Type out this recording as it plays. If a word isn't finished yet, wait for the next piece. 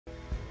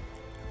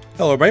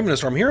Hello, everybody,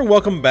 Storm here, and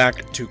welcome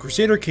back to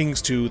Crusader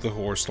Kings II, the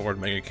Horse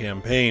Lord Mega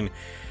Campaign.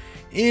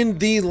 In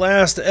the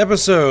last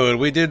episode,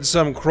 we did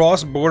some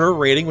cross-border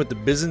raiding with the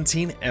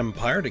Byzantine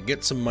Empire to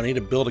get some money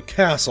to build a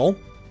castle,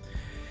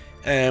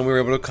 and we were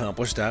able to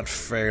accomplish that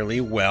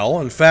fairly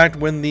well. In fact,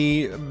 when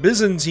the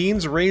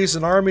Byzantines raised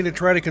an army to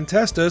try to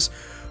contest us,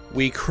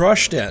 we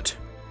crushed it.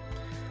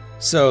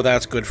 So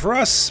that's good for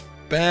us,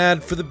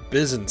 bad for the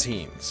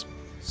Byzantines.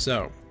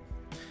 So,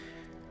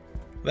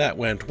 that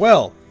went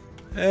well.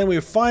 And we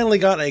finally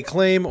got a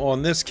claim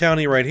on this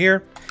county right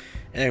here,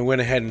 and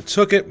went ahead and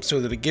took it so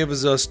that it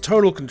gives us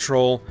total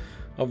control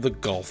of the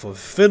Gulf of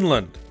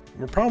Finland.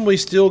 We're probably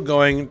still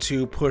going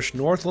to push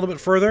north a little bit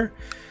further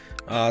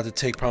to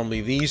take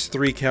probably these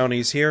three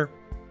counties here,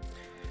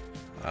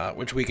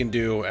 which we can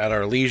do at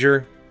our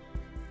leisure.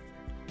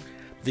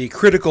 The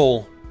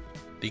critical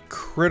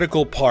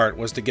part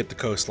was to get the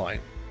coastline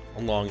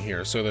along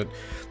here so that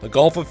the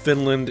Gulf of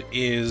Finland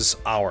is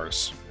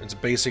ours. It's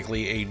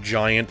basically a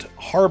giant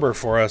harbor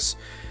for us,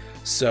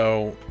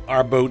 so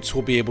our boats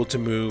will be able to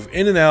move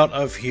in and out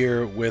of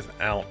here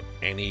without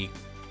any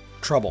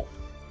trouble.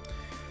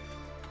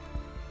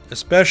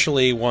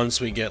 Especially once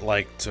we get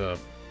like to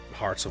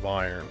Hearts of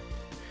Iron.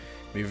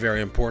 It'll be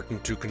very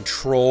important to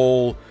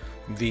control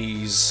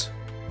these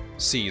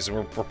seas.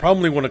 We'll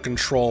probably want to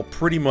control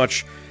pretty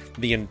much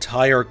the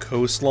entire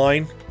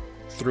coastline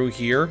through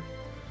here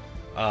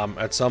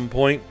at some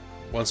point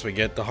once we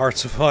get the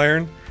Hearts of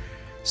Iron.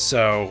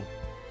 So,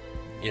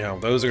 you know,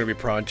 those are going to be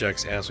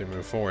projects as we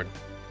move forward.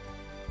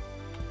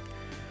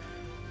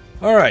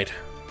 Alright,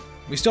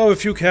 we still have a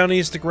few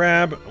counties to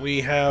grab.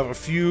 We have a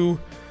few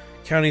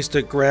counties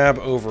to grab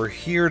over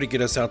here to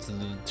get us out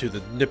to the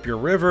Dnieper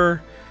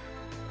River.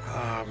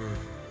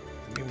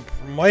 We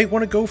might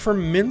want to go for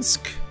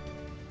Minsk.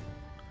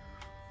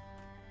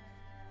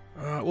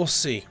 We'll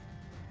see.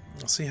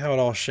 We'll see how it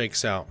all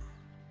shakes out.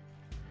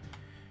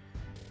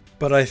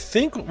 But I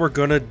think what we're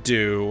going to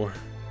do,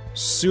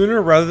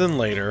 sooner rather than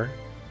later,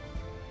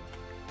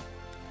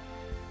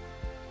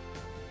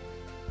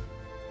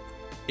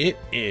 it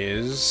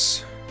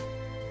is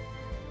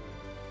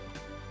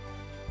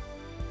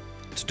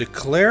to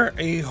declare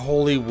a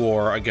holy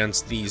war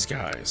against these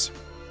guys.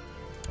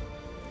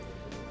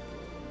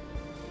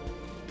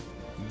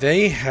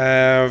 They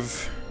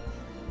have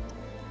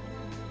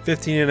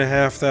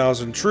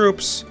 15,500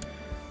 troops.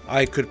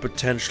 I could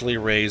potentially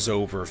raise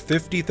over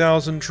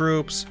 50,000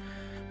 troops.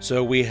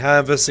 So we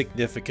have a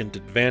significant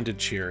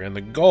advantage here, and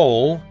the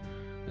goal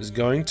is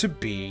going to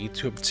be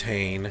to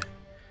obtain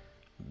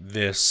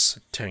this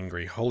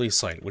Tengri Holy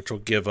Site, which will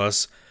give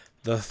us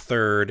the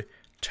third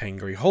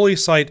Tengri Holy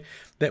Site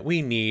that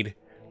we need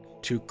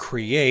to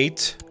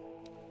create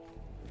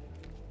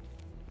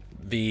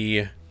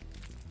the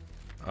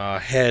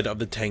head of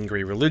the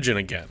Tengri religion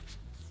again.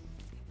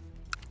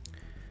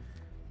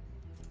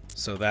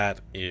 So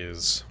that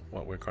is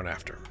what we're going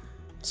after.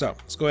 So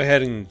let's go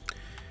ahead and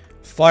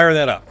fire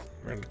that up.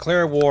 We're going to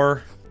declare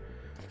war.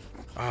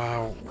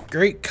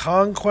 Great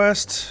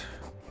Conquest.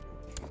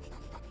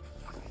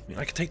 I mean,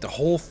 I could take the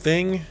whole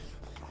thing.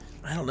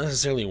 I don't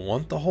necessarily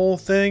want the whole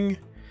thing.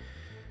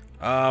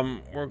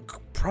 We'll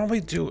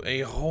probably do a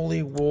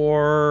holy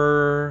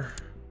war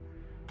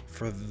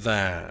for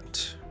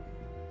that.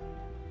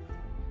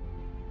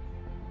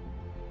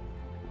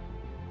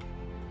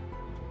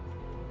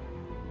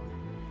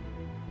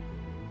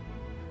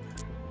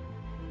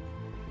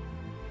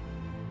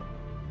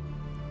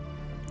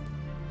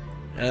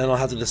 And then I'll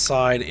have to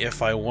decide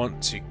if I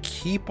want to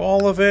keep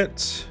all of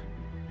it,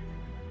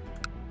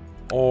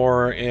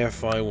 or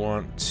if I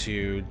want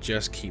to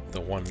just keep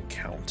the one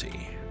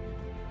county.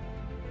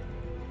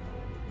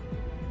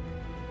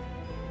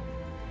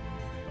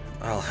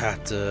 I'll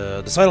have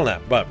to decide on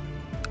that, but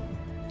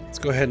let's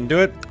go ahead and do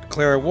it.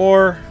 Declare a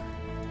war.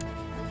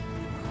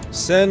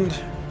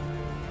 Send.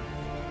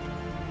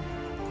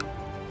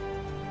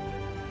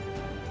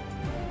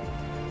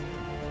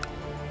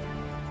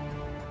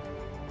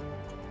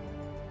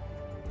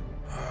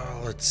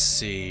 Let's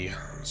see.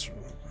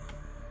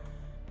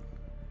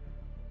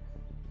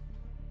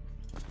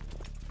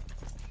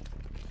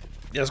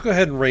 Yeah, let's go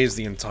ahead and raise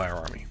the entire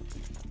army.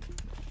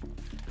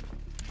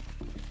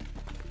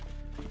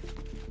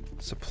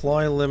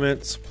 Supply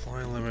limit,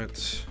 supply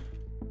limit.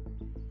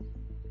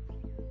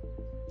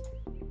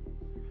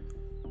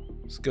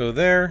 Let's go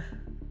there.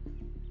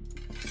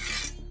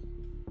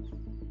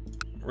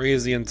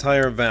 Raise the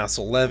entire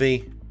vassal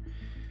levy.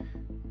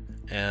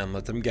 And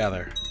let them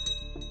gather.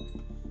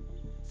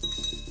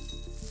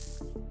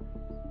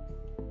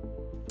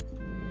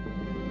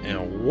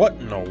 And what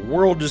in the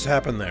world just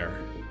happened there?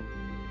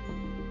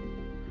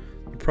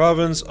 The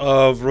province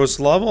of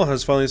Roslavel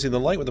has finally seen the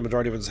light, with the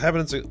majority of its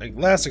inhabitants at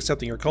last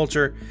accepting your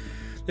culture.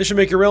 This should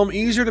make your realm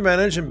easier to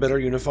manage and better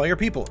unify your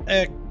people.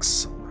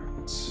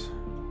 Excellent.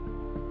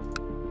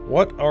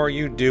 What are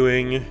you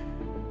doing?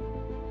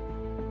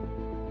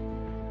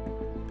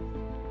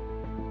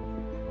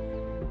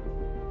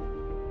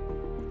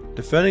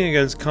 defending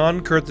against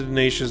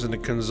Carthaginians and the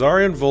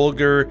Khazarian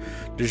Vulgar,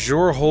 de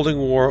jure holding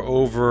war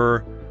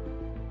over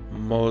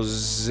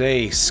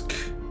Mosaic.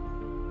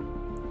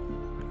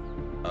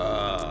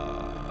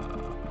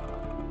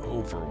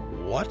 Over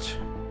what?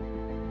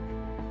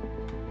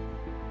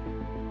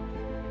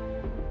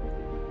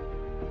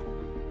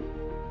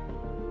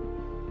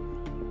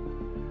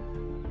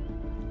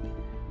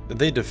 Are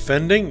they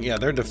defending? Yeah,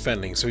 they're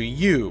defending. So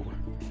you...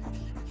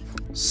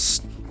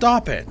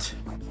 Stop it!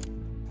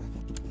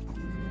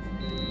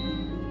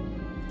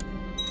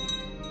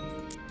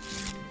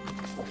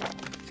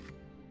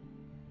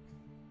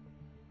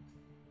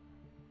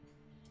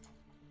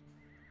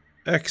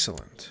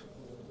 Excellent.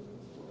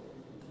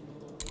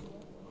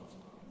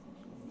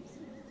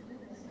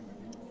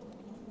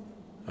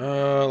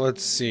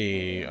 Let's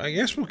see. I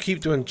guess we'll keep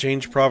doing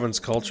change province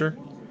culture.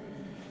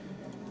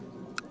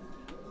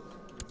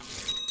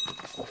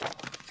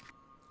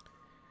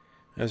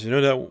 As you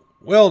no doubt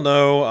well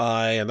know,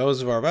 I and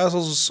those of our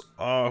vassals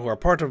who are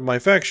part of my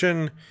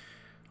faction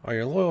are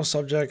your loyal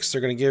subjects.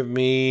 They're going to give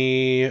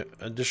me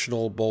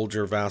additional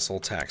Bolger vassal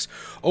tax.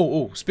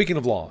 Oh, speaking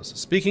of laws.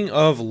 Speaking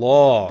of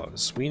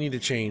laws, we need to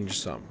change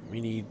some.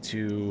 We need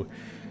to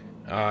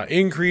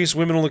increase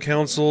women on the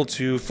council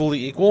to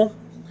fully equal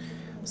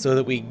so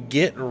that we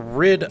get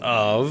rid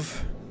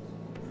of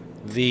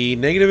the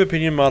negative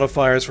opinion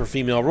modifiers for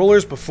female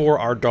rulers before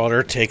our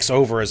daughter takes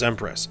over as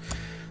empress.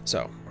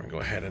 So, we're going to go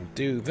ahead and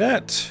do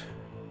that.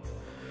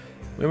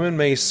 Women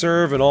may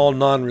serve in all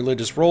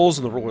non-religious roles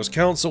in the Ruler's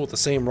Council with the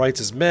same rights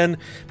as men,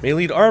 may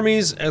lead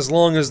armies as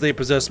long as they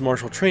possess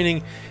martial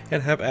training,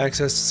 and have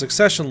access to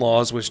succession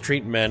laws which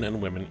treat men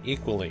and women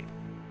equally.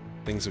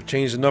 Things have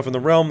changed enough in the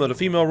realm that a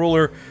female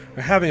ruler,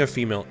 or having a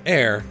female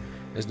heir,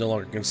 is no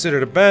longer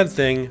considered a bad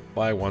thing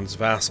by one's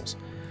vassals.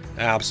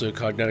 Absolute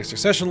cognatic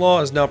succession law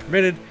is now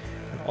permitted,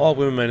 and all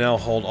women may now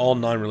hold all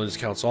non-religious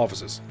council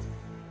offices.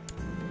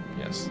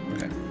 Yes,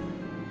 okay.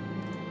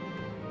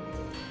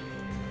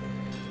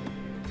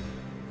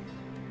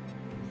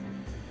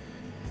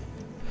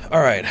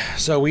 Alright,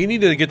 so we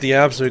need to get the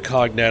absolute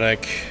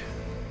cognatic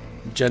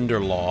gender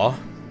law.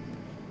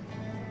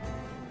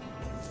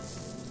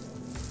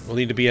 We'll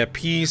need to be at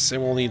peace,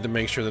 and we'll need to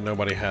make sure that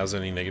nobody has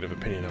any negative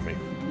opinion of me.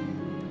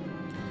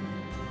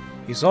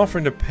 He's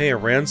offering to pay a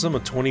ransom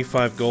of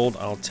 25 gold.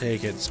 I'll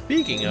take it.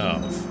 Speaking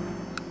of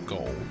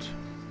gold,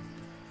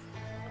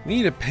 we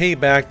need to pay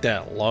back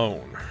that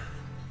loan.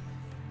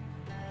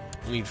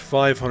 We need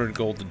 500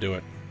 gold to do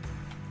it.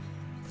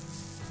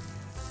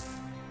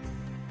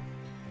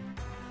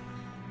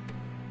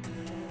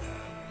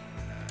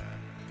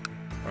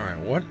 Alright,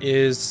 what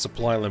is the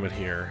supply limit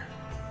here?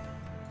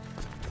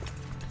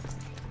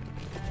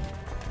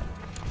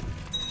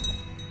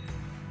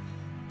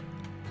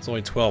 It's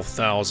only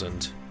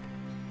 12,000.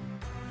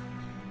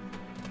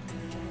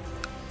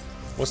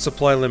 What's the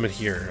supply limit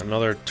here?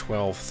 Another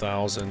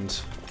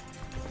 12,000.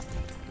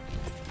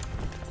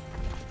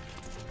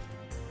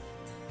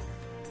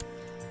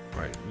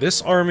 Alright,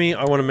 this army,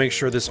 I want to make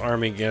sure this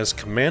army gets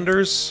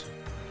commanders.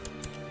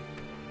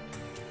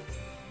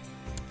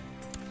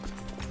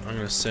 I'm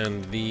going to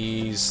send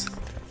these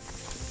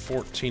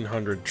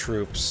 1,400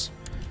 troops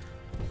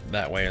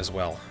that way as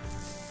well.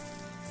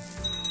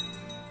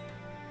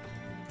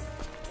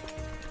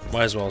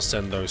 Might as well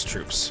send those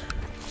troops.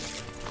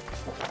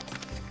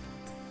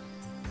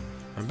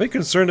 I'm a bit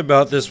concerned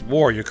about this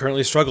war you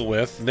currently struggle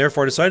with, and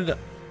therefore I decided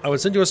I would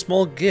send you a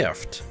small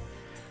gift.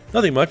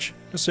 Nothing much,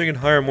 just so you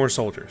can hire more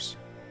soldiers.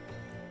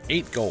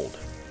 8 gold.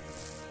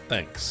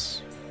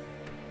 Thanks.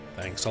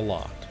 Thanks a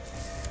lot.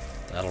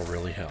 That'll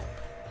really help.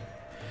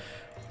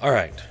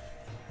 Alright.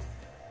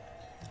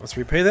 Let's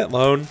repay that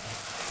loan.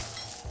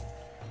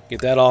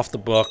 Get that off the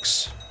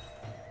books.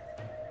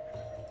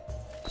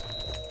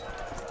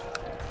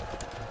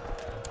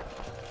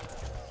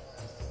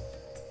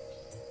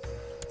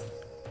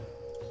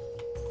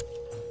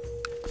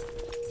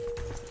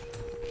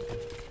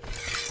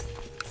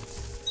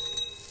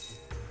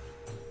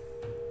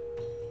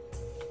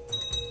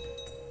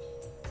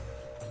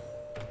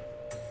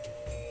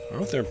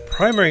 Well, their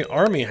primary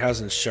army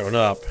hasn't shown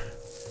up.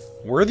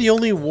 We're the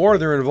only war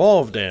they're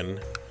involved in,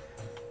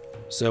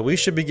 so we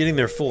should be getting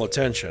their full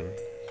attention.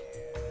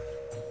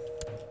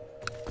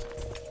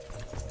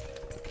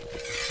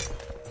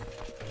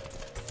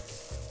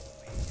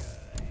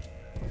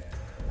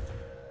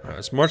 Alright,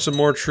 let's march some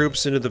more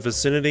troops into the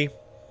vicinity.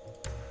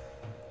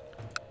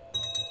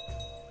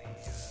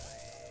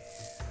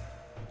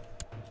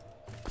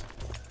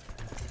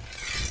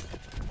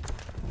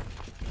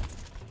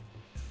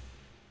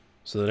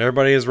 So that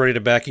everybody is ready to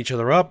back each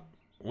other up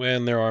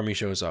when their army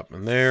shows up.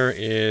 And there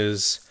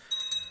is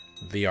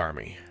the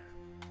army.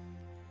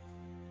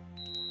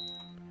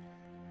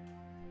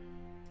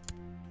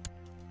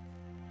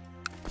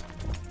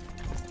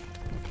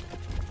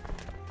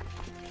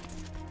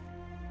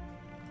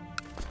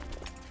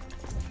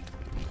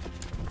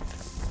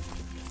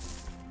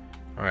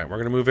 Alright, we're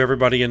going to move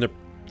everybody into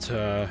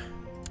to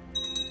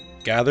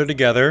gather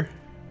together.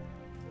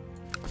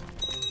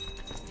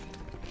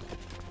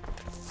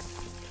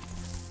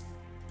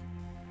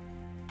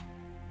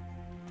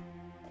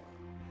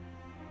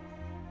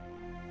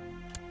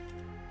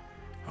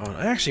 Oh,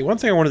 actually, one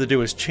thing I wanted to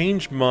do is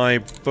change my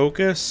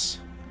focus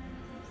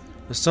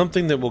to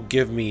something that will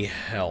give me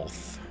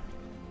health.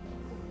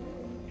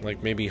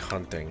 Like maybe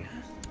hunting.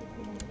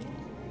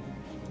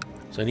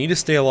 So I need to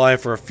stay alive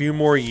for a few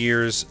more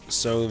years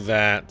so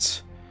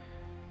that...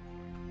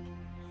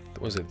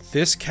 Was it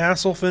this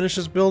castle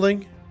finishes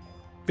building?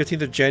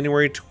 15th of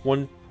January,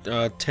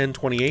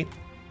 1028?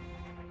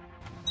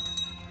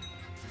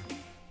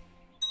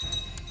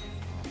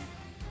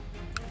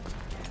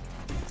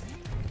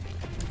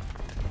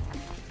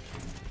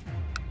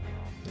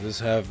 Does this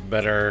have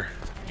better...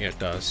 Yeah, it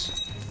does.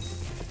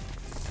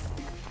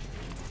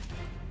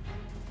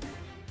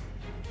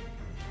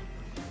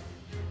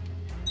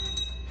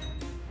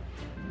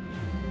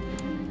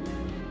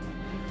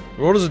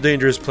 The world is a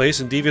dangerous place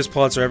and devious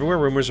plots are everywhere.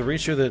 Rumors have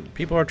reached you that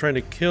people are trying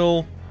to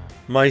kill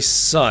my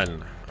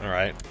son.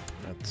 Alright.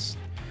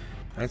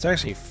 That's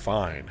actually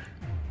fine.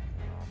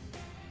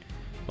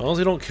 As long as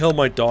they don't kill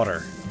my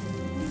daughter.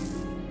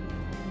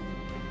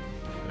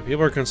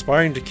 People are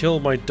conspiring to kill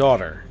my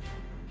daughter.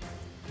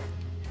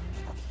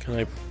 Can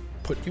I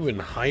put you in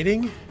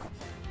hiding?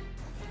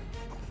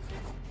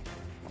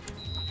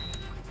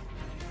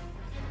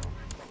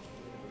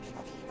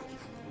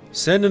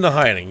 Send into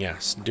hiding,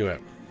 yes, do it.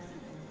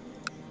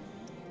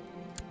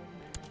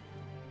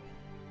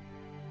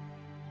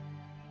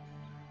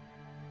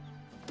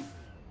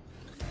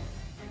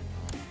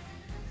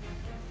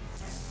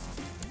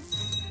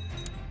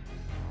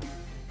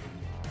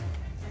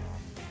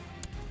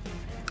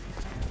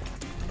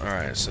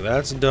 Alright, so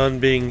that's done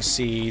being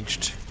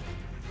sieged.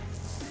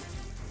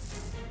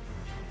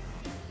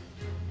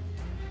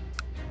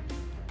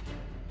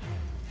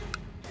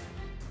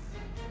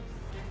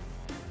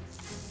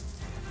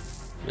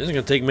 It isn't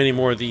going to take many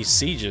more of these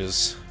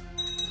sieges.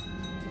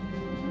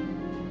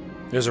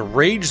 There's a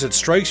rage that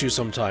strikes you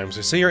sometimes.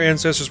 They say your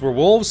ancestors were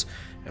wolves,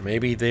 and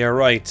maybe they are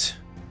right.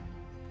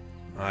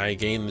 I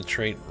gained the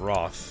trait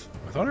Wrath.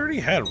 I thought I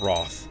already had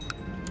Wrath.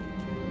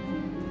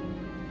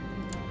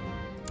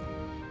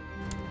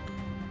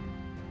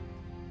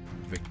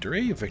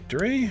 Victory,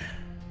 victory.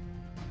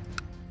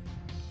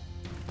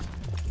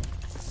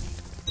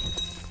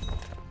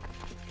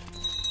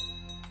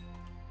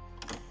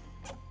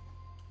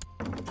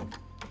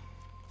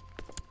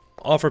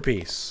 Offer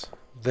peace.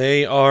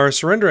 They are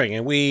surrendering,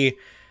 and we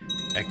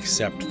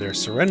accept their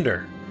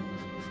surrender.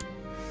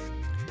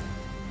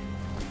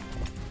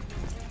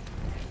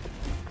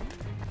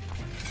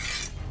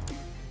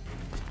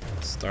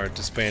 Start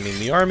disbanding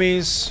the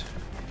armies.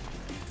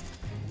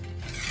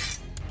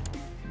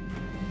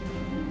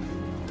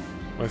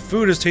 My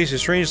food has tasted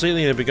strange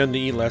lately and I've begun to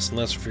eat less and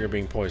less for fear of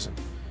being poisoned.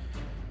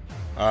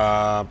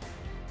 Alright,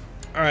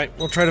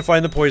 we'll try to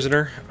find the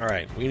poisoner.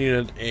 Alright, we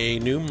needed a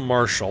new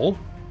marshal.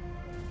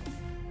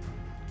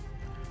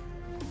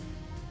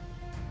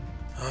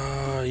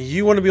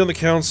 You want to be on the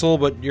council,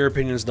 but your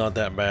opinion is not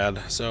that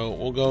bad, so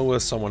we'll go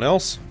with someone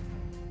else.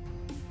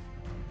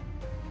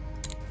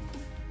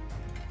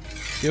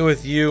 Go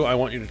with you. I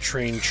want you to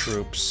train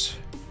troops.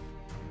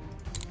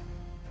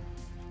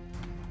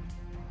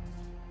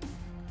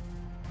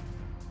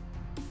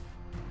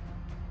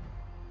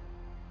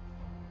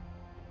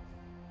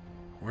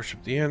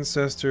 Worship the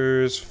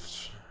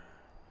ancestors.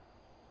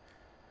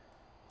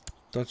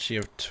 Duchy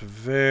of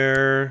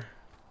Tver.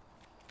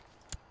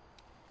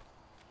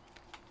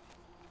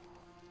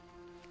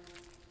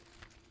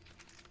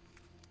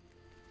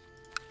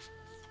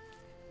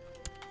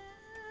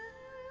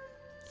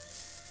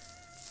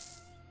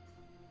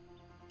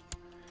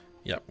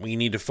 Yep, we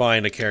need to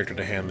find a character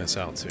to hand this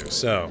out to.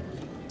 So,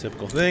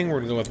 typical thing, we're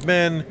going to go with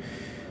men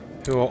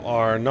who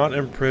are not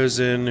in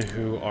prison,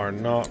 who are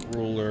not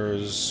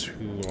rulers,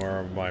 who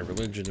are my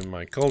religion and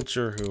my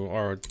culture, who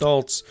are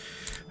adults,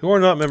 who are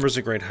not members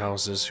of great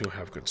houses, who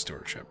have good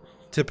stewardship.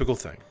 Typical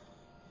thing.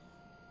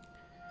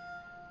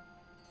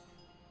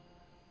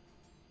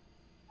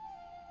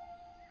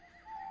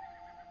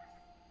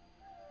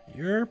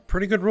 You're a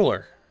pretty good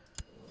ruler.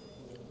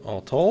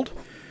 All told.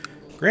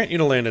 Grant you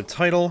to land a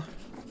title.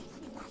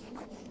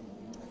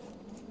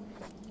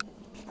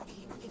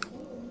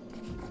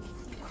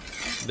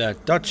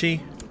 That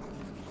duchy.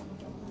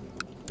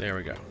 There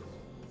we go.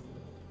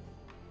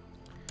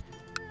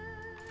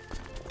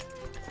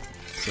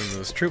 Send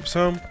those troops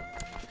home.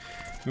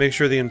 Make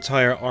sure the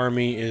entire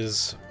army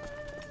is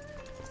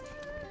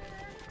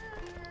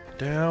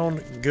down.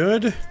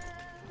 Good.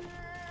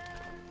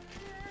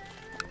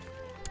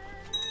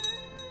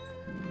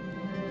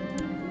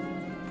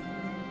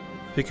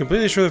 Be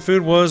completely sure the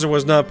food was or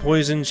was not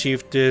poisoned.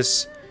 Chief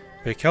Dis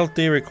pick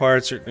healthy,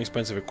 required certain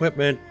expensive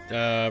equipment.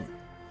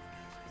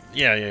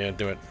 Yeah,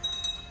 do it.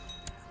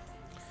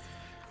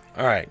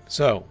 Alright,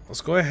 so let's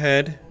go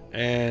ahead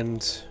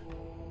and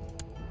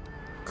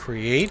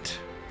create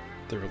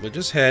the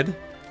religious head.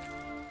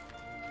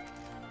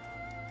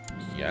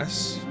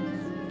 Yes.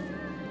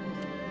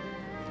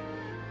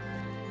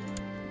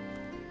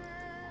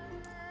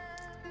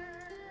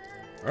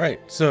 Alright,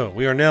 so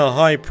we are now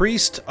High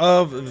Priest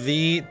of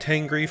the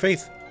Tengri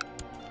Faith.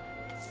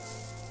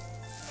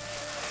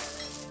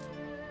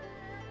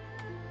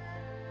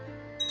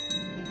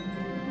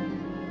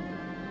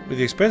 With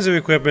the expensive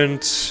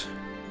equipment,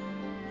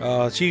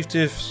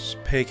 chiefs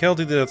pay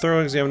Kelty did a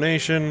thorough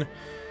examination,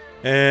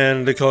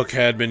 and the cook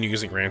had been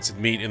using rancid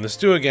meat in the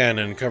stew again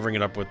and covering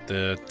it up with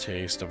the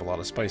taste of a lot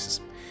of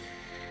spices.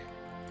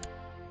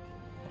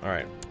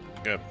 Alright,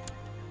 good.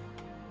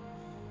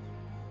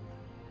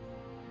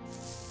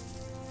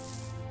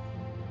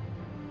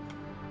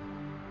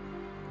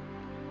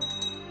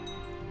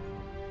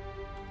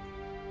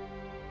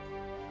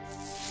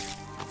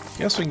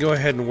 Guess we can go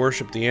ahead and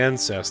worship the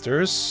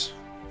ancestors.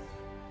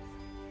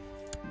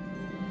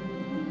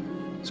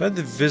 So I had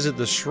to visit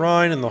the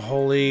shrine and the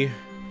holy...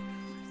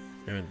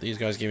 And these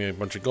guys gave me a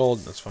bunch of gold,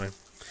 that's fine.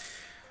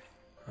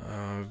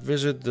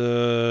 Visit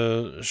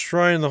the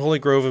shrine in the holy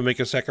grove and make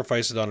a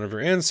sacrifice in honor of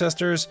your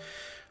ancestors.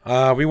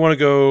 We want to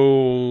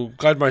go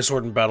guide my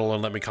sword in battle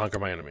and let me conquer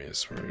my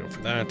enemies. We're going to go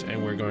for that,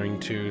 and we're going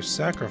to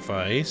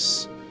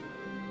sacrifice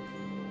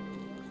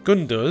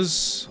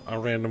Gunduz, a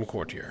random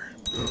courtier.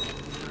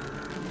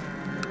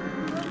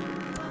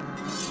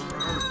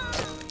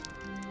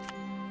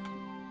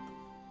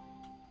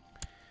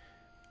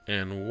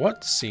 And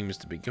what seems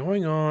to be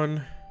going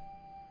on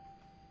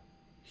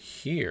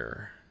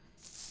here?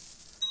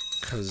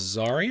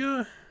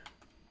 Khazaria?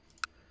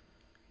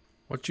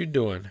 What you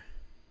doing?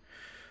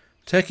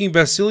 Taking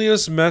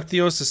Basilius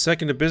Matthios II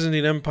to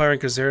Byzantine Empire and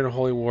Khazarian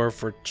Holy War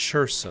for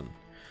Cherson.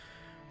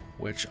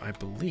 Which I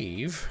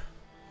believe...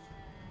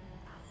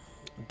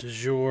 de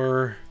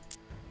jure...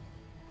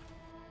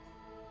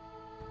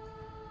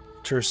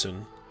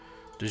 Cherson.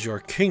 De jure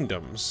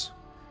kingdoms.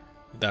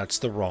 That's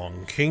the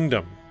wrong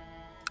kingdom.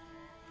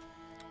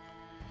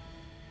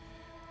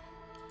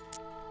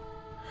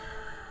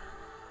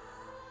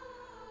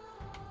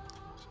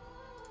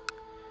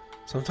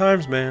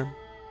 Sometimes, man,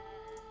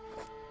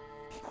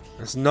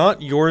 it's not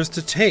yours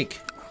to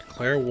take.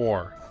 Declare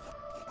war.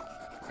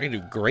 I can do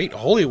great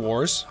holy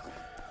wars.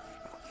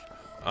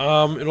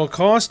 It'll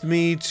cost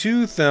me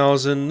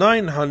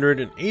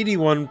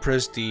 2,981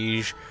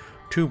 prestige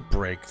to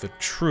break the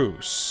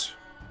truce,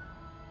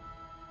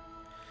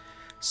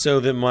 so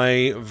that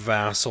my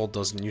vassal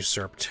doesn't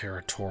usurp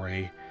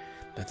territory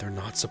that they're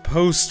not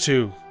supposed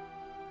to.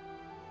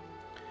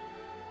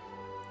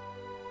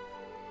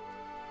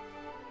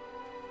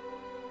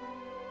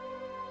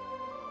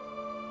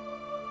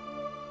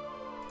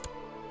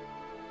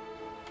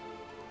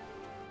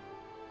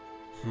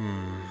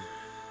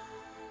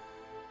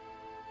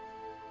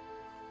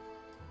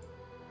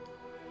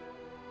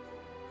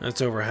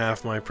 That's over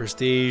half my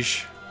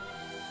prestige.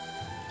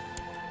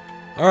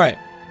 Alright.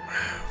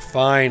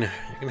 Fine. You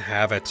can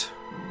have it.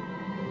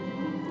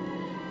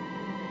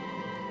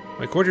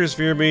 My courtiers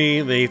fear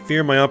me. They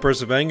fear my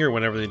outbursts of anger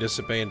whenever they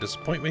disobey and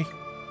disappoint me.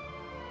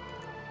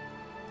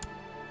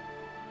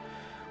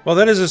 Well,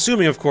 that is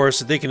assuming, of course,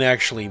 that they can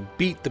actually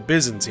beat the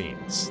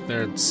Byzantines.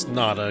 That's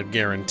not a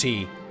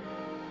guarantee.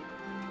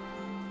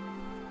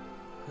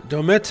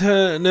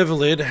 Dometa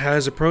Nevelid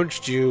has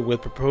approached you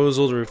with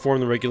proposal to reform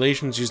the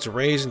regulations used to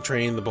raise and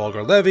train the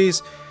Bulgar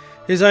levies.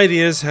 His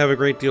ideas have a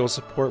great deal of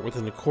support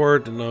within the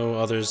court, and though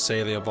others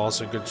say they have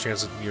also a good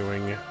chance of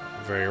doing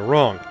very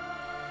wrong.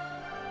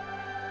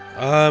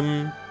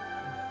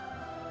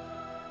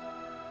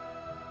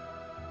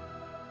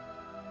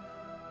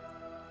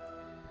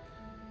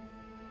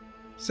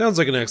 Sounds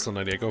like an excellent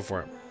idea. Go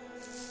for it.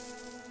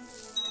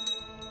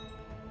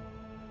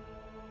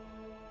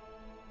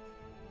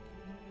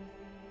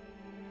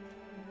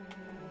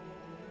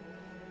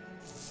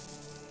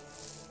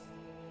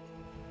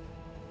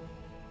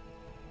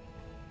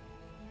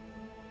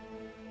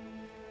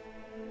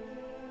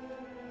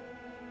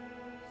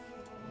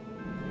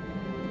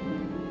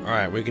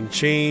 Alright, we can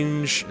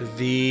change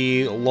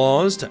the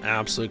laws to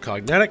absolute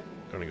cognatic.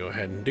 I'm going to go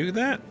ahead and do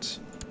that.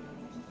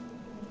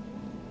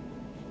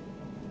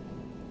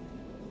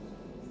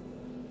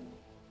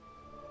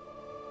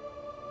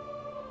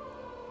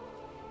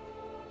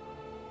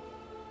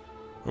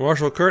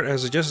 Marshal Kurt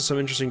has suggested some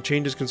interesting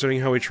changes concerning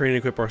how we train and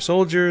equip our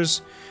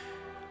soldiers.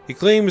 He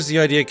claims the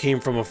idea came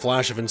from a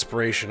flash of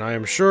inspiration. I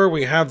am sure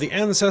we have the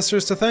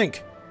ancestors to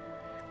thank.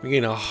 We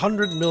gain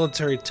 100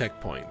 military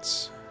tech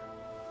points.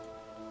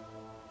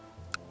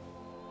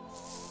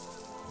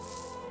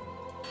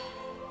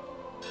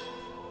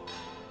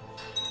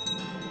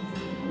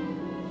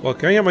 While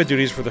carrying out my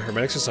duties for the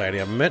Hermetic Society,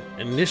 I've met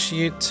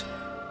Initiate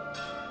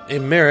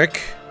Emeric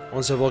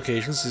on several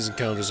occasions. These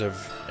encounters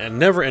have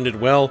never ended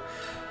well.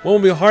 One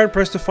will be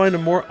hard-pressed to find a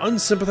more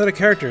unsympathetic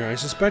character. I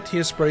suspect he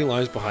is spreading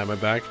lies behind my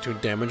back to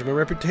damage my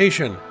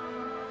reputation.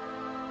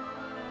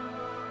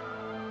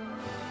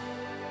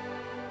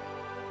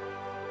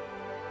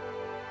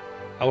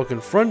 I will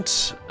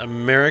confront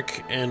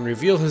Emeric and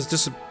reveal his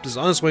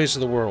dishonest ways to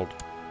the world.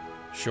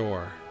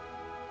 Sure.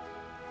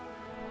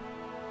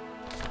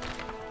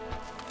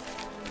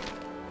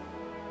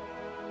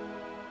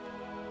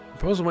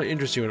 Proposal might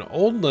interest you. An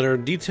old letter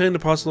detailing the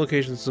possible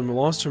locations of some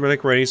lost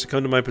Hermetic writings to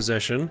come to my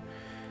possession.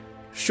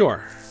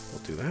 Sure,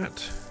 we'll do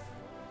that.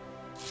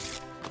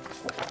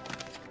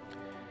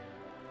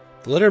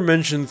 The letter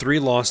mentioned 3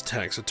 lost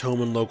texts, a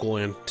tome in local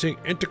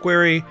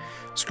antiquary,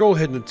 scroll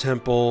hidden in a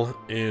temple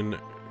in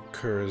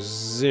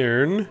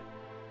Kurzern,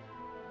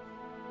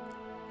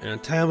 and a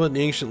tablet in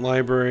the ancient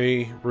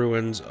library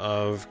ruins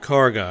of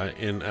Karga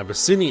in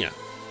Abyssinia.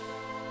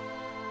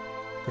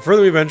 The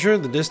further we venture,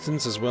 the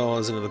distance as well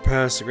as into the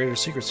past, the greater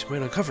secrets we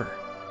might uncover.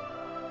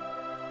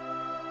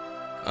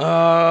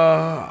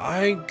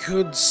 I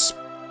could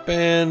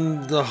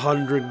spend the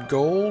 100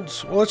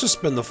 gold. Well, let's just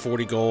spend the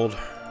 40 gold.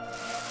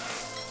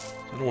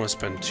 I don't want to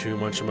spend too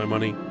much of my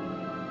money.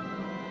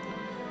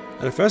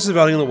 At a festive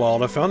outing in the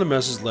wild, I found a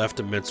message left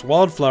amidst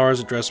wildflowers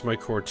addressed to my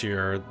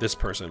courtier, this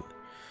person.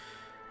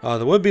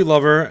 The would-be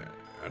lover,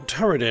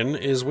 Turadin,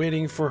 is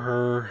waiting for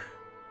her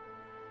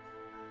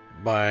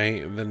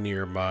by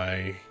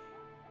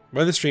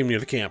the stream near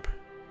the camp.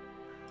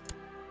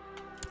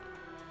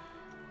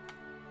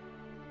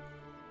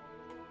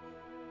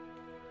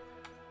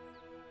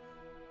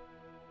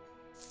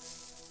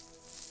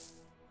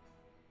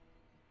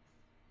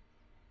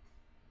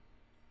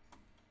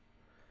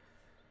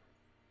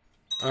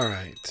 All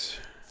right.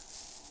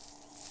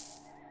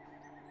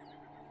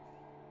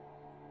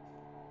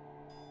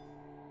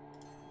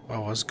 What I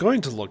was going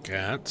to look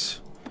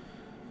at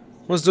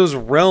was those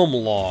realm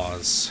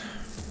laws.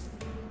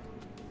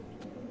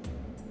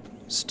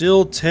 Still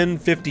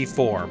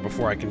 1054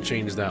 before I can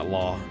change that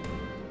law.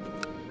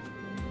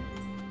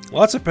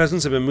 Lots of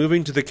peasants have been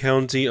moving to the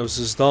county of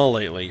Sizdal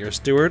lately. Your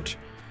steward,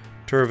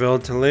 Turvel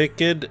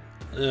Telekid,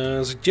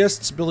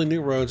 suggests building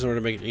new roads in order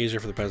to make it easier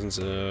for the peasants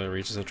to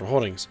reach the central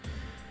holdings.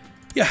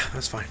 Yeah,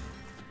 that's fine.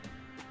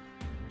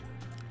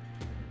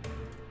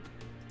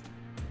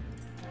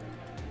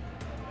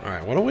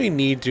 Alright, what do we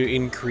need to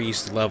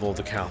increase the level of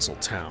the castle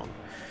town?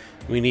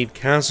 We need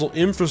castle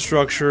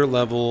infrastructure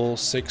level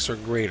 6 or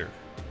greater.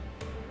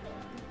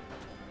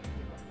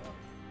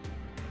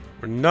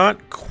 We're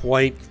not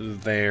quite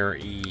there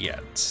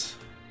yet.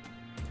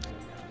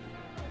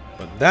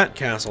 But that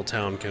castle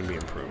town can be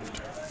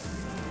improved.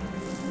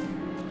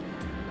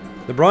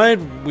 The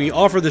bride we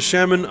offered the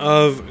shaman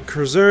of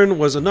Kurzern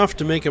was enough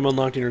to make him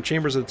unlock the inner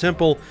chambers of the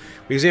temple.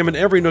 We examined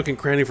every nook and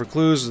cranny for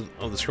clues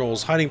of the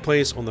scroll's hiding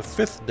place. On the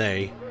 5th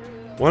day,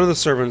 one of the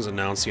servants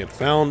announced he had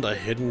found a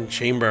hidden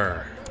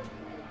chamber.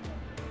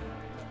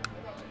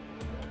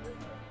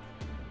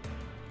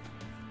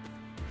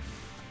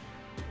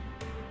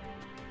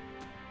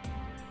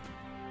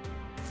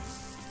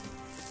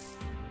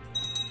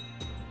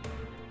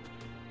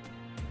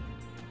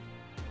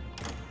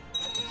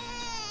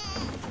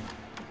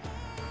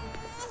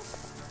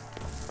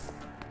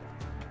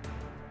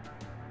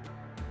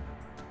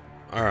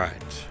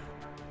 Alright.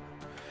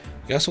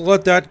 Guess we'll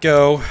let that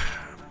go.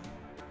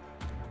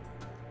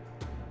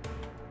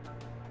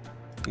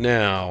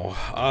 Now,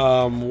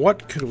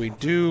 what could we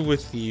do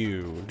with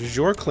you? De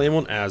jure claim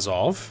on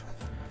Azov.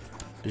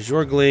 De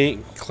jure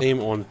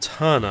claim on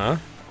Tana.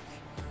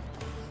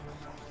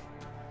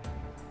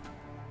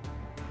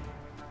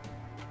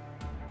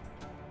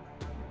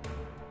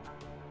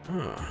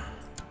 Huh.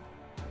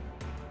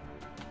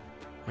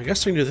 I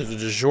guess we can do the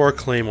de jure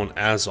claim on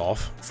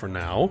Azov for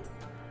now.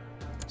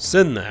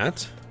 Send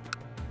that.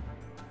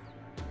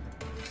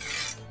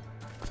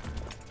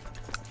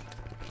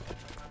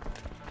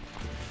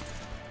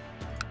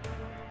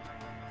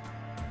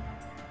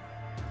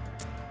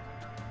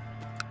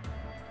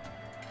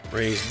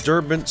 Raise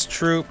Durbant's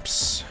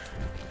troops.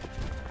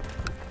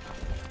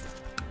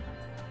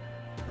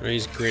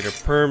 Raise Greater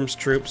Perm's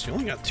troops. You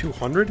only got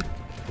 200?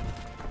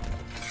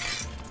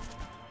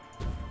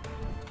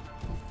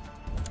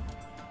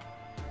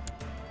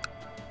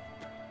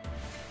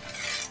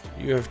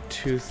 You have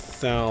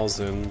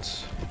 2,000.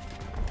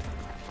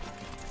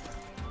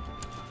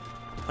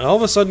 I all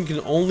of a sudden can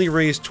only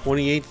raise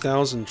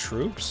 28,000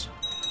 troops?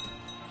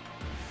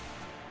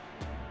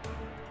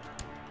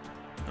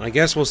 And I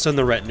guess we'll send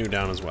the retinue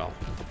down as well.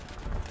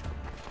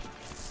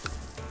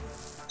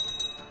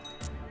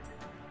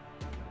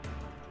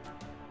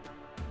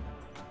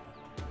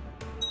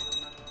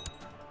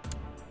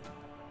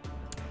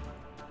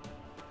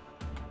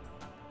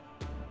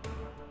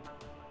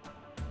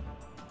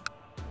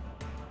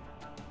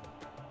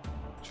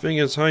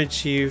 Fingers High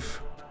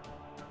Chief.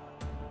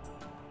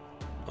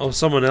 Oh,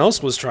 someone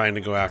else was trying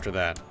to go after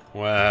that.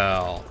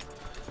 Well.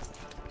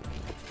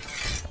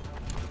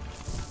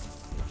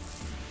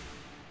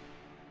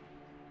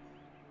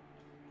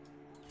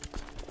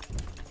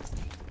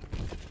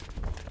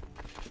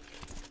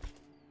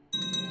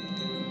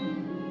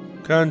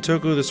 Khan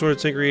Toku, the Sword of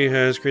Tengri,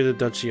 has created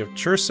the Duchy of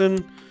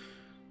Cherson.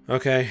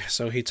 Okay,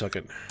 so he took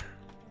it.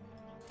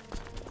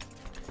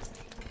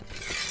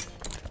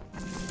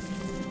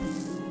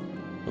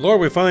 Lord,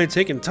 we've finally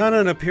taken Tana,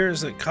 and it appears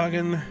that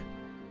Kagan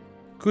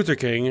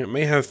Kuterking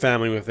may have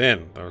family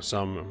within, though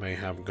some may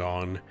have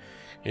gone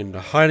into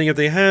hiding. If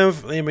they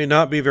have, they may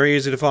not be very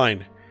easy to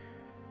find.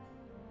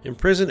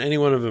 Imprison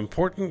anyone of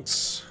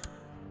importance.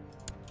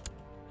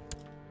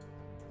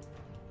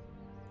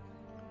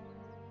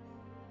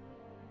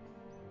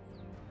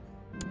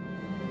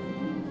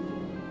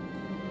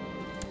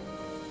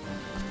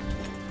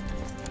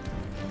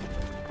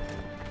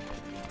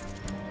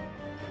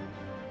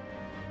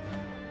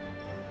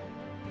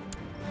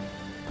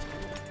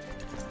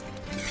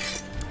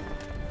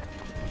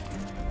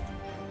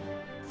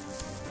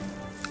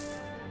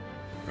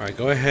 Alright,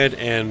 go ahead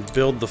and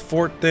build the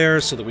fort there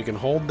so that we can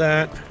hold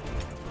that.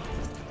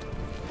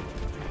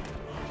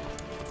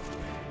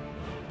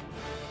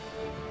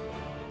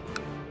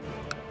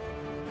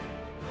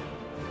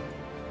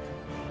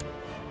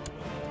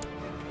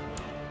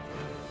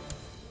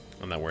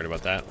 I'm not worried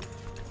about that.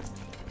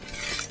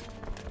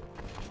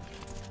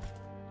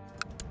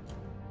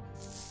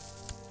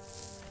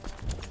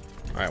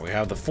 Alright, we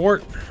have the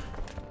fort.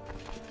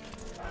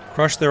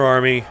 Crush their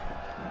army.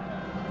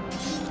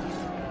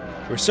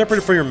 We're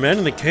separated from your men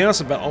in the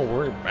chaos about... Oh,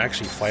 we're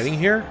actually fighting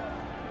here?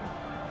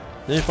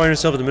 Then you find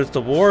yourself in the midst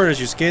of war, and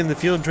as you scan the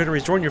field and try to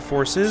rejoin your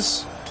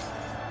forces,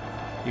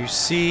 you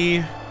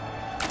see...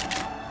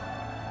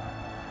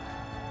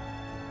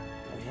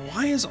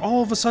 Why is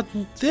all of a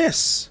sudden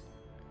this?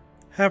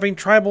 Having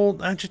tribal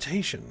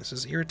agitation. This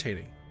is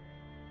irritating.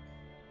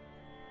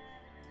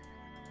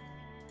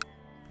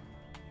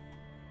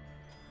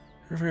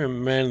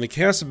 Man, in the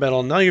chaos of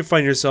battle, now you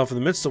find yourself in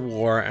the midst of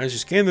war. As you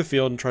scan the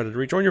field and try to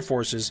rejoin your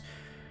forces,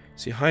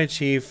 see High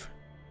Chief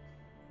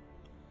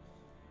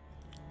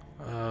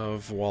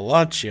of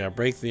Wallachia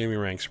break the enemy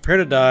ranks. Prepare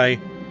to die.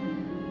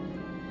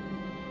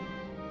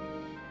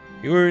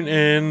 You are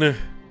in.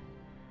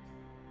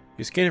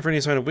 You scan for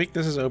any sign of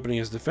weaknesses, opening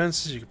his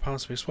defenses. You could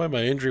possibly exploit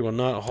my injury will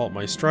not halt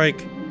my strike.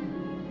 Can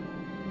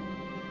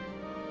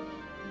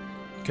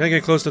I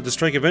get close to the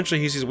strike? Eventually,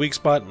 he sees a weak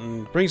spot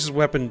and brings his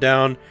weapon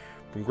down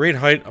from great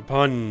height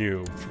upon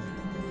you.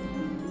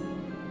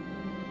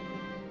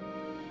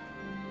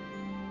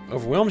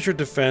 Overwhelms your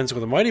defense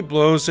with a mighty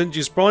blow, sends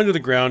you sprawling to the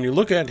ground. You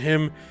look at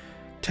him,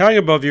 towering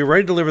above you,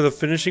 ready to deliver the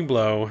finishing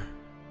blow.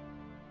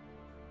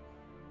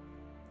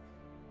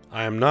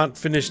 I am not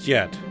finished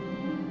yet.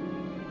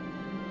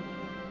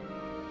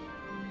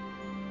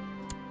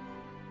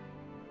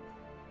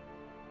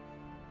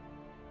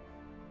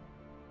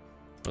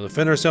 We'll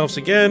defend ourselves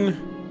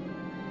again.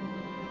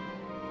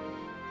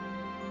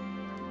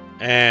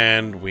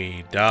 And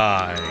we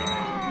died.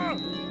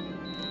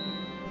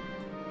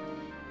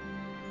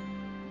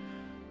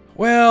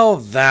 Well,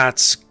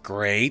 that's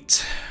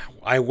great.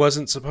 I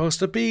wasn't supposed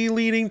to be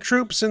leading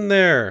troops in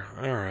there.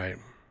 Alright.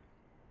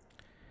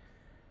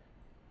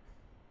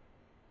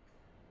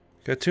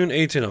 Gatun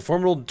 18, a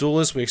formidable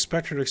duelist. We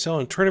expect her to excel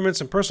in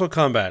tournaments and personal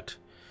combat.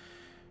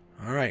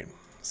 Alright,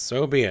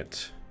 so be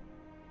it.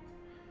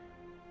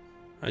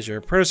 As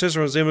your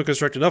predecessor was able to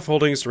construct enough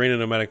holdings to reign a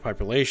nomadic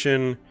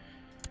population.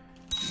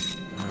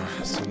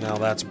 So now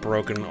that's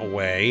broken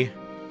away.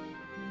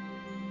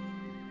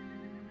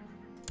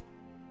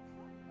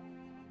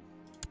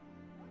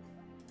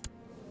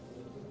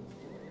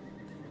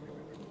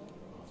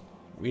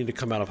 We need to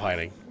come out of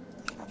hiding.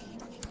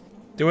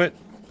 Do it.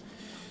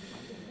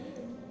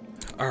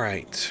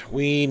 Alright.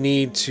 We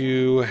need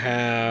to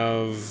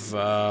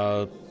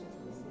have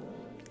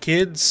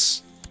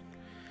kids.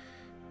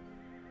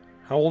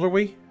 How old are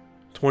we?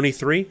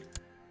 23?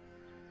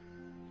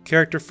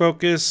 Character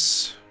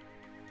focus.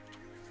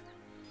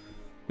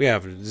 We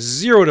have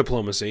 0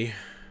 diplomacy.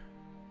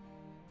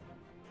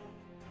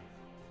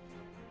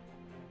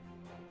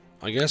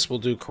 I guess we'll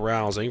do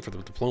carousing for the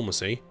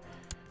diplomacy.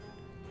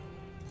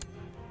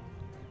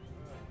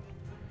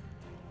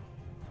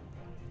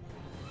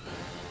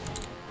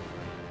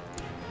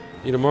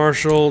 Need a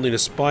marshal, need a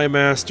spy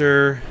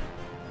master.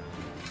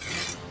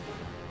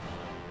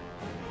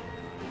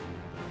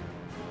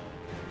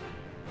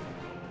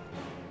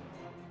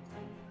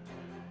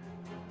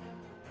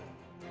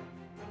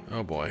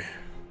 Oh boy.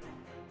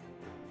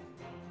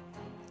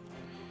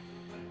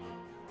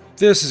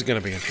 This is going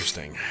to be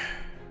interesting.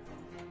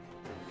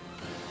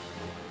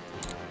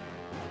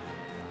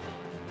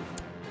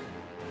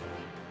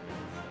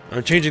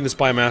 I'm changing the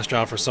spy master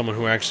out for someone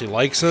who actually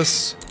likes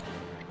us,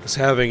 because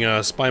having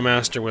a spy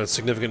master with a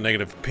significant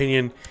negative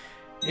opinion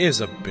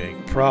is a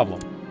big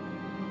problem.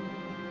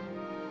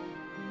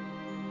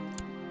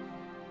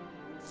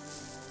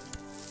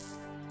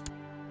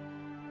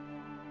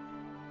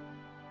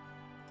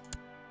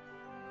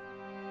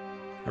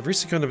 I've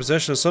recently come into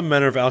possession of some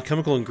manner of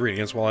alchemical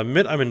ingredients. While I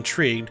admit I'm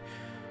intrigued,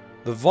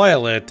 the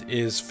violet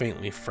is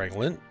faintly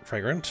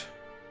fragrant.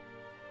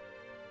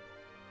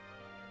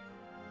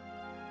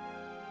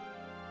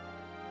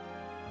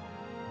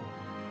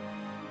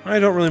 I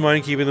don't really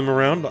mind keeping them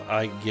around,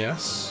 I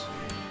guess.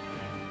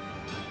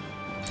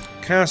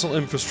 Castle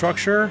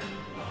infrastructure.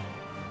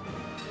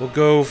 We'll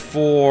go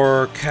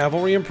for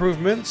cavalry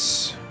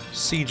improvements,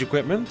 siege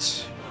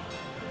equipment.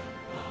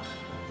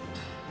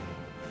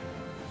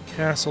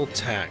 Castle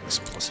tax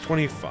plus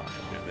 25.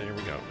 Yeah, there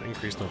we go.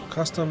 Increase local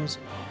customs.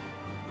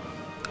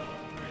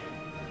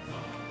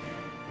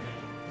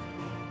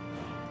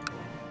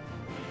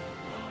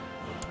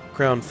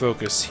 Crown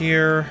focus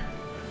here.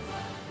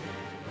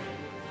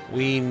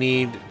 We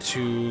need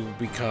to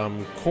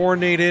become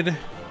coordinated.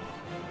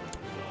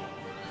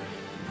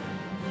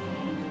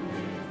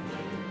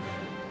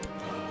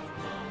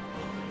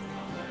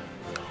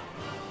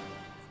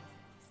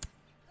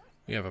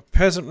 We have a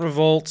peasant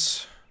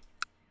revolt.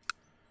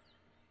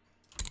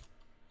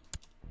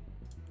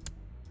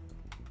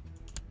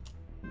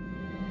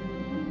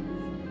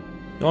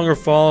 No longer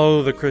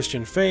follow the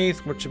Christian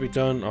faith. What should be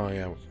done? Oh,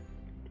 yeah.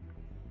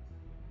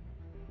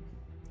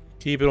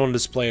 Keep it on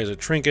display as a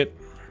trinket.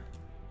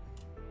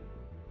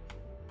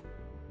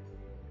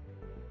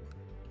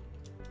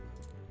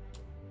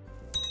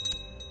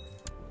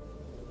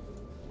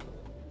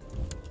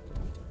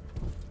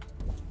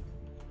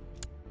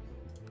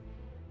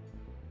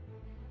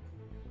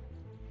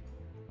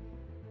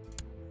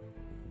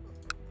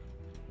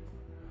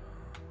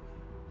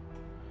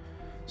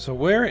 So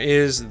where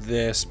is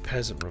this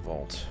peasant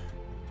revolt?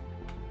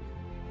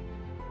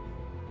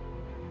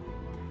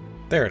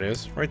 There it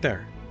is, right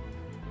there.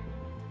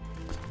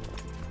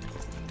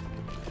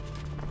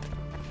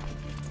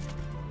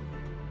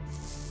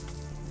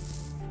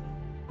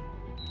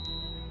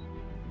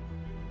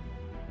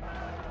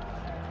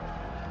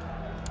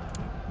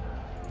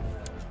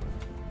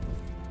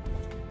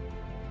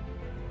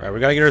 Alright, we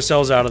gotta get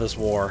ourselves out of this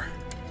war.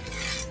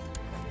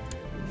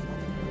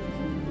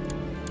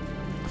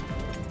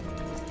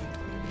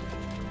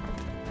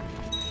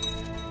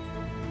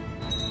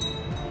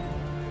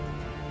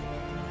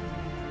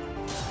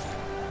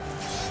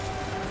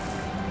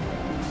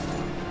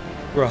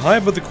 We're high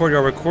above the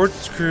courtyard with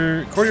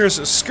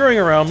courtiers scurrying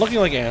around looking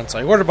like ants.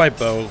 I ordered my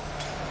bow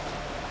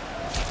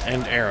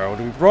and arrow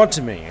to be brought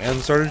to me and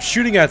started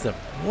shooting at them,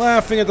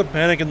 laughing at the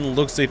panic and the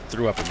looks they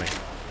threw up at me.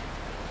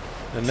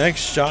 The next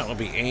shot will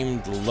be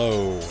aimed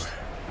low.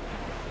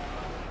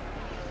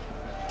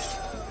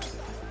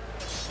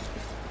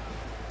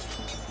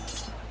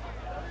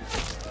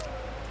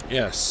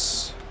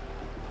 Yes.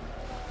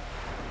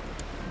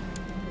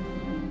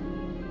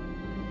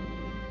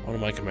 One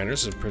of my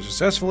commanders has improved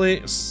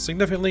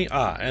significantly.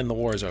 And the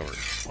war is over.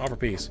 Offer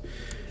peace.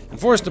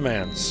 Enforce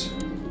demands.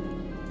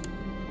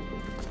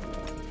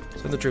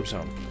 Send the troops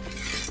home.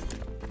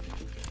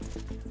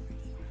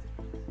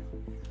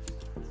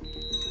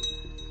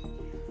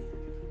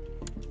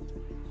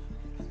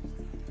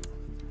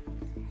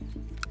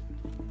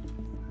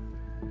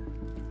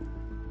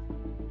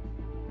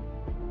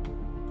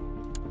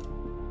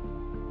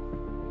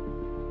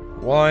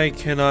 Why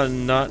cannot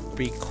not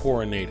be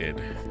coronated?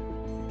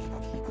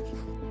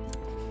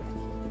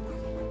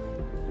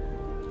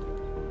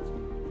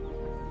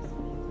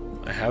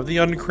 I have the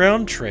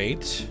uncrowned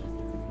trait.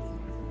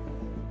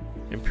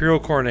 Imperial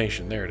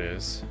coronation, there it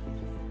is.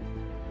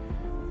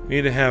 We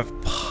need to have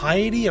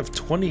piety of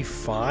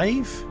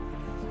 25?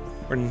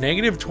 Or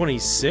negative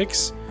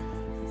 26?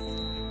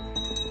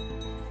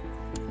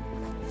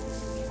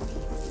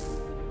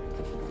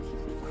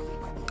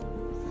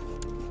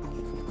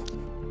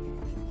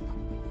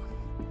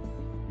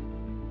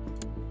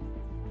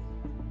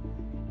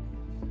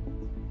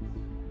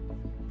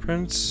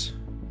 Prince.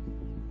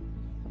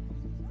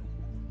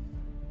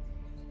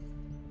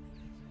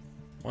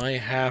 My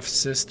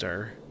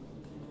half-sister.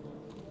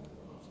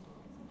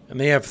 And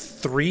they have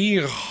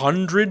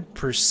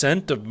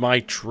 300% of my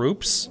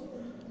troops?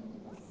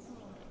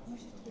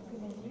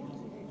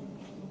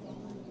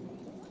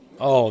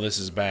 Oh, this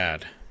is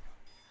bad.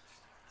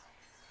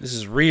 This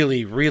is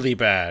really, really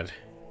bad.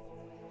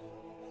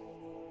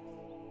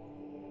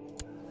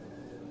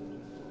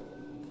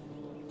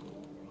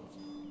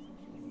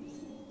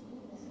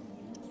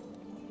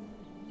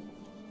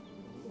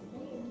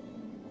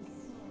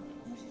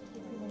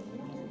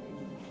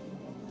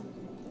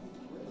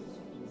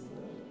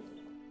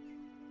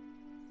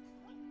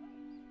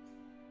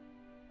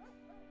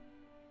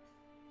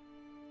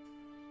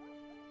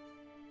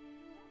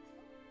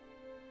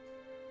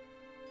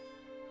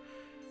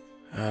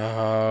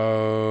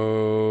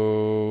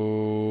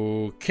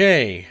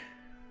 Okay.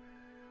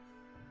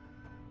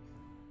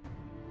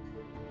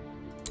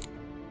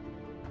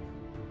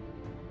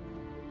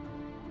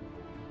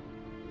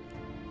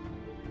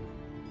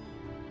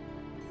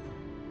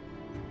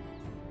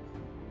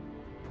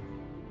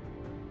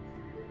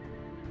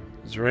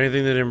 Is there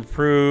anything that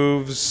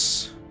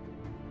improves?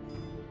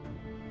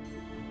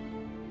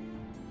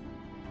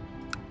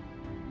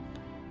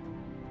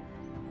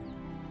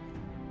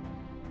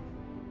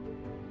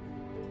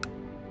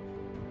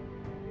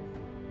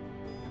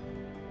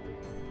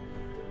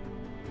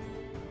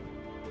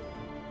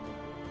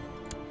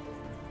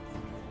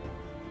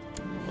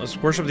 Let's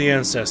worship the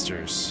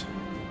ancestors.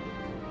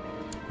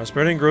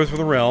 Prosperity and growth for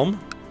the realm.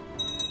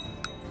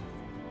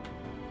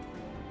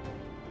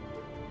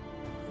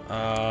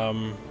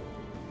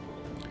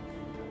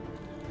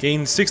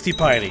 Gain 60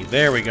 piety.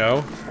 There we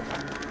go.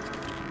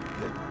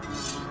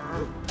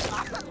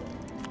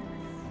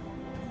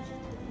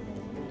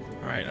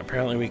 Alright,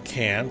 apparently we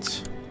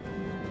can't.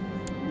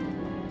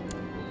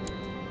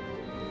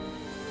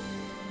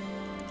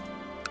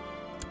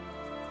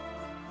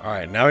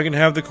 Alright, now we can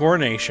have the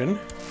coronation.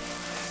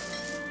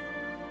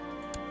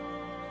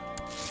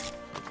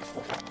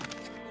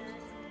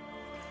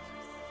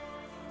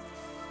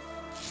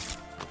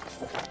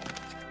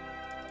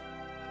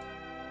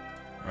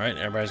 Alright,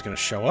 everybody's gonna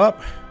show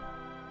up.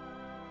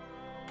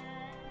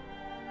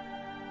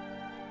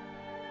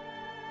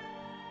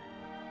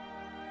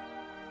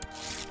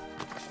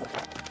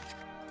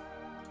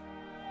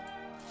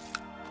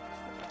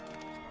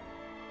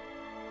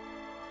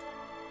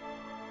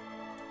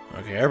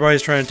 Okay,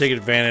 everybody's trying to take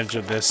advantage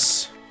of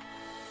this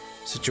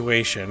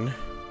situation.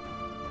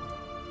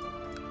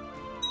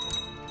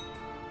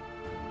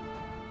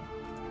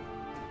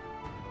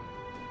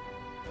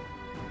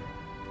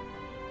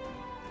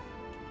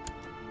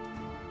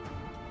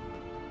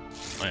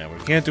 Oh yeah,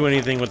 we can't do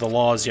anything with the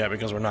laws yet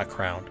because we're not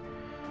crowned.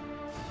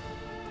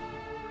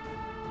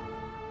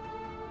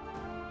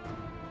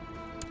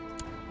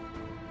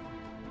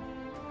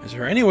 Is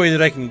there any way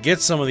that I can get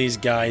some of these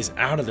guys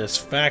out of this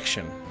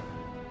faction?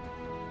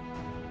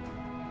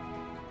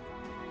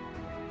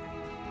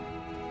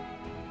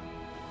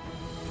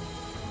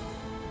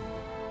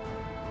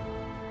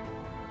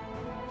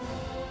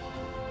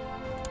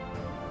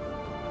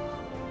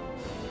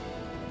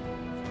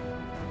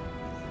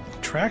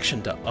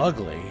 Attraction to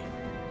ugly?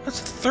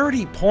 That's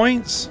 30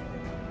 points?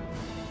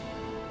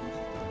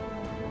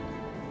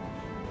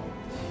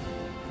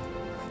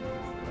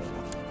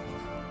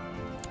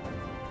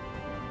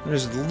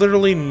 There's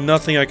literally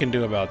nothing I can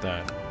do about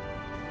that.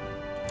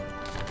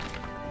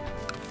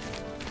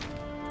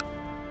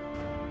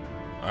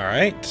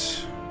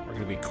 Alright. We're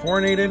gonna be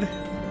coronated.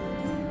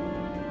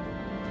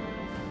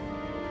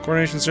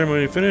 Coronation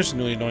ceremony finished.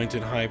 Newly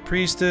anointed High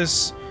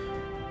Priestess.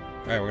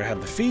 Alright, we're gonna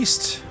have the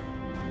feast.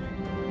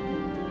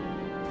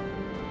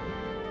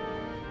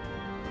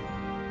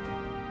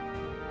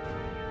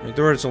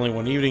 It's only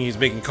one evening. He's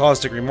making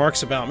caustic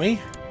remarks about me.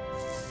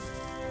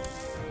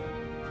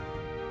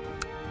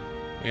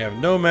 We have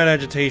nomad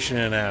agitation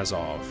in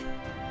Azov.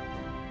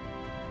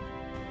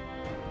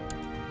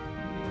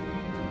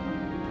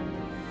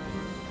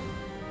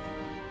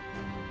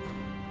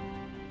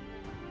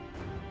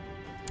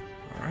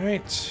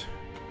 Alright.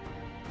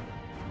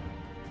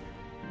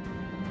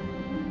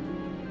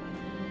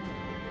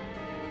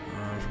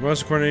 For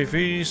most coordinated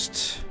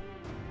feast.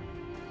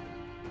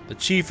 The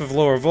chief of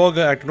Lower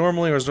Volga acted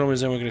normally, or as normally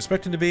as anyone could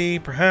expect him to be,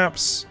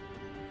 perhaps.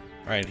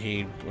 Alright,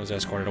 he was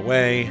escorted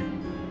away.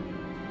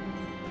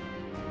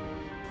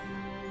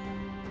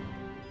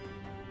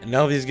 And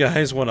now these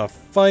guys want to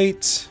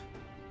fight.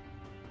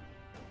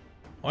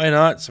 Why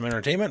not? Some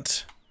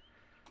entertainment.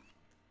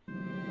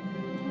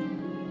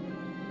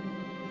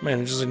 Man,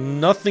 there's just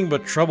nothing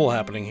but trouble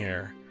happening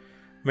here.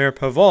 Mayor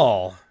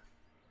Paval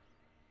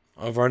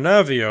of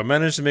Arnavio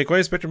managed to make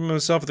quite a spectacle of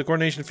himself at the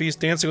coronation feast,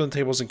 dancing on the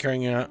tables and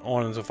carrying it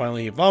on until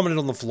finally he vomited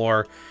on the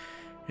floor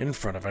in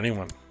front of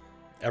everyone.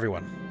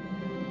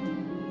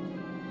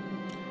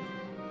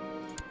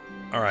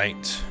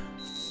 Alright.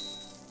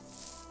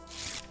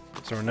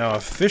 So we're now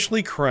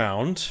officially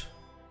crowned.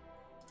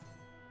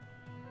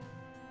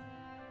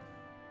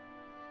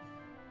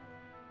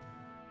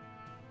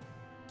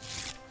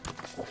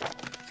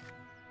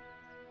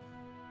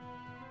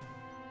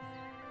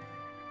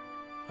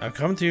 I've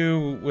come to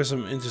you with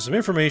some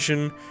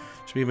information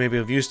which may be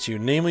of use to you,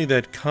 namely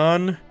that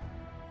Khan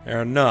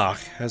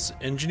Ernach has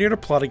engineered a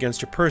plot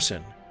against your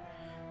person.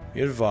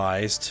 Be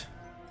advised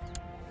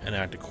and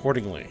act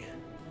accordingly.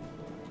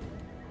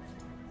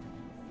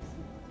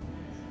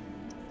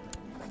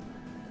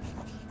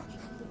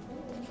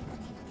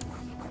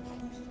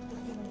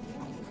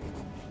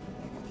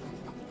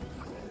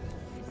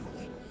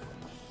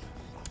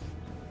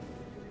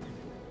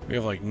 We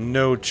have like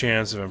no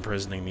chance of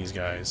imprisoning these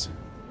guys.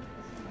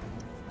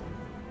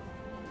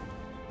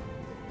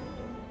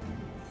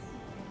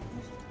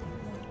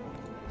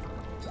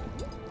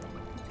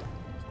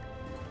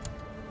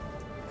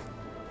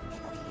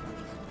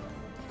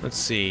 Let's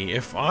see,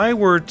 if I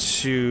were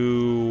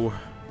to...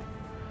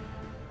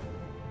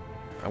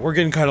 We're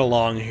getting kind of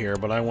long here,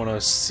 but I want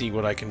to see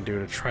what I can do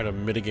to try to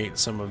mitigate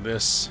some of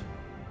this.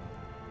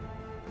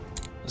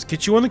 Let's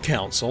get you on the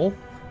council.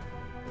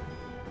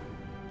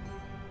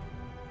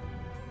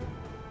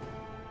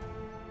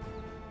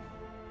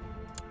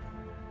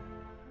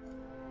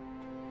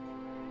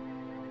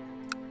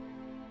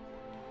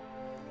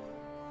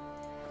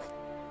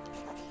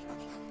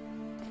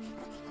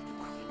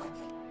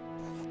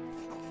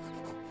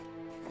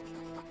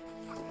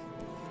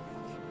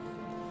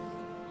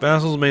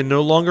 Vassals may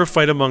no longer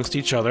fight amongst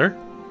each other.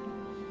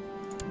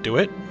 Do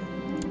it.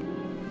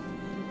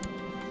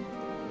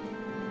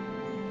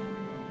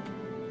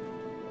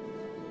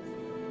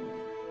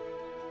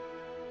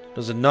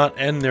 Does it not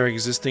end their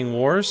existing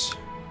wars?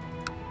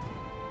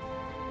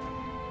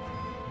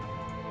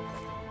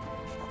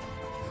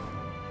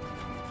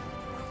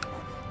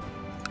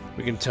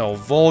 We can tell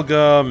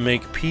Volga,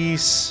 make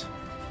peace.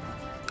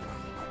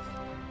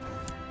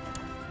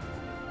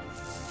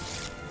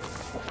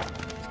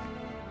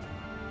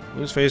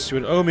 Lose face to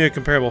an owe me a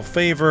comparable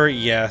favor.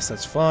 Yes,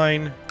 that's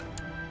fine.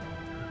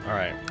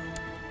 Alright.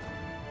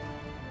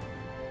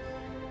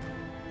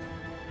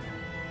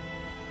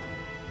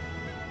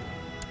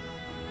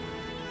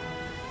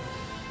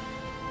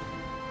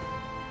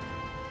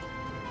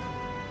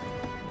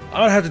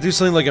 I would have to do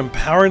something like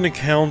empowering the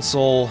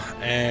council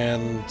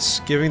and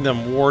giving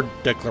them war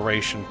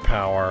declaration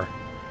power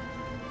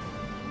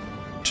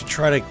to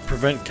try to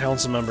prevent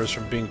council members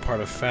from being part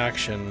of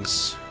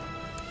factions.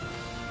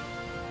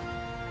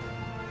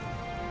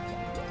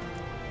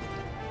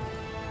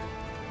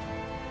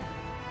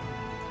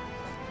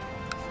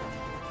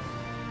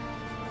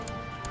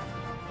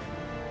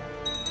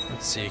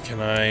 Let's see, can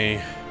I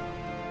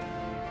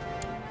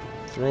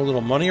throw a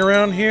little money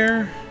around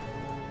here?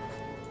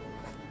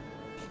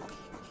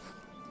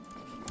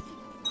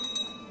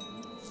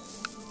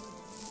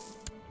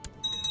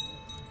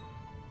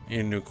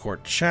 A new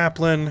court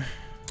chaplain.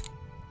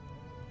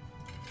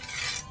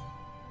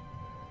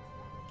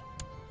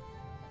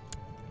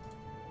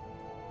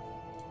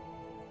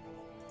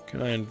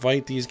 Can I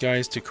invite these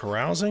guys to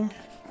carousing?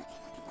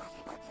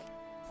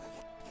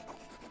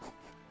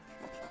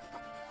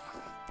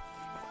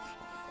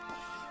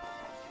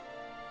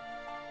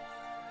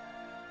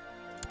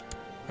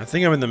 I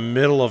think I'm in the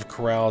middle of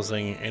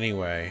carousing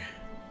anyway.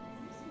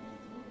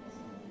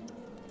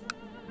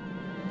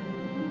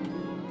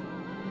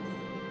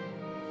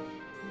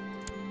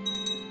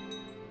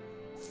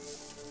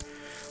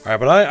 Alright,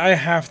 but I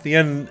have to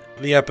end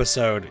the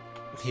episode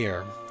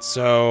here.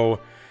 So,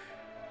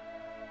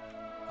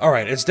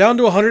 alright, it's down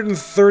to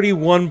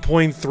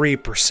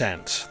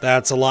 131.3%.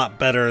 That's a lot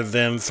better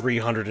than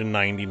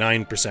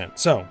 399%.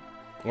 So,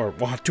 or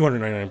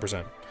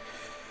 299%.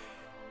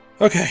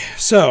 Okay,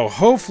 so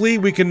hopefully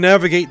we can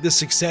navigate this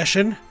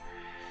succession.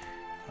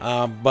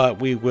 But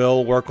we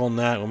will work on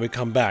that when we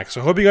come back.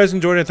 So I hope you guys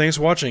enjoyed it. Thanks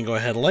for watching. Go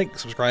ahead, like,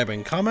 subscribe,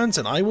 and comments,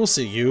 and I will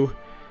see you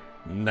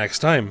next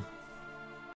time.